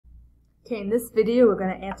Okay, in this video we're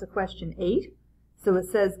going to answer question 8. So it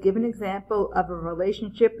says, give an example of a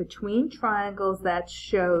relationship between triangles that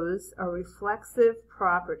shows a reflexive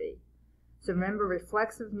property. So remember,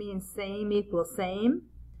 reflexive means same equals same.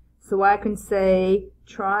 So I can say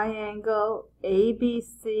triangle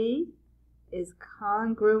ABC is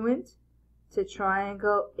congruent to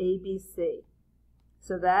triangle ABC.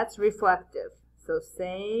 So that's reflective. So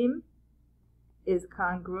same is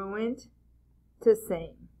congruent to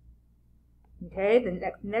same. Okay,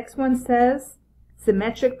 the next one says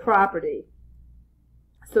symmetric property.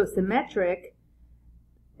 So symmetric,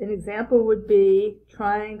 an example would be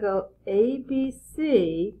triangle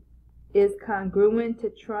ABC is congruent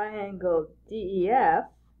to triangle DEF,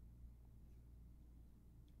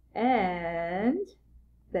 and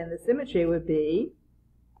then the symmetry would be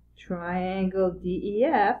triangle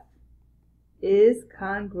DEF is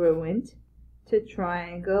congruent to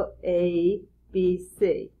triangle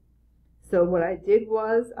ABC. So what I did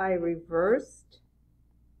was I reversed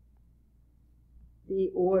the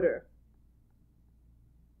order.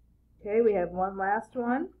 Okay, we have one last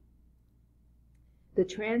one. The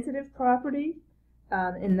transitive property,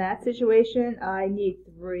 in that situation, I need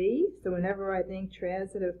 3. So whenever I think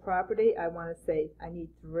transitive property, I want to say I need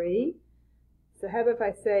 3. So how about if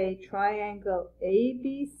I say triangle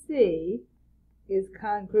ABC is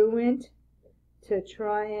congruent to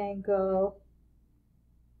triangle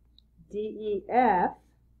DEF,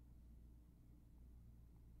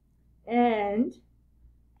 and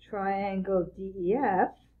triangle DEF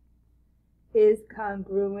is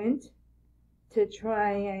congruent to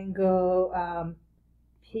triangle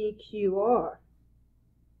PQR.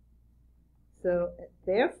 So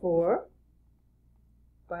therefore,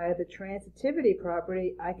 by the transitivity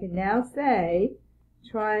property, I can now say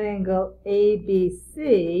triangle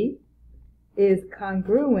ABC is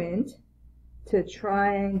congruent to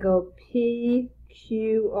triangle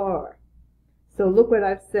PQR. So look what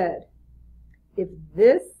I've said. If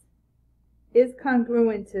this is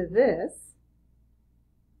congruent to this,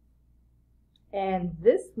 and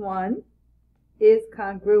this one is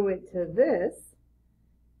congruent to this,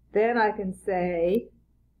 then I can say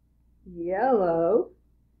yellow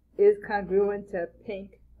is congruent to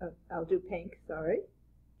pink. I'll do pink, sorry.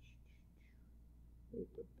 Take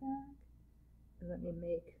it back. And let me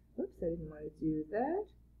make, oops, I didn't want to do that.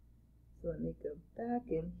 So let me go back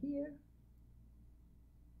in here.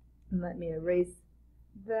 And let me erase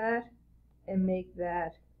that and make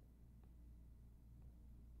that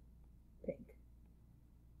pink.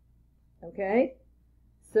 Okay?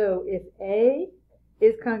 So if A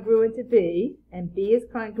is congruent to B and B is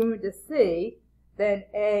congruent to C, then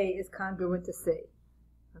A is congruent to C.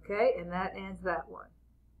 Okay? And that ends that one.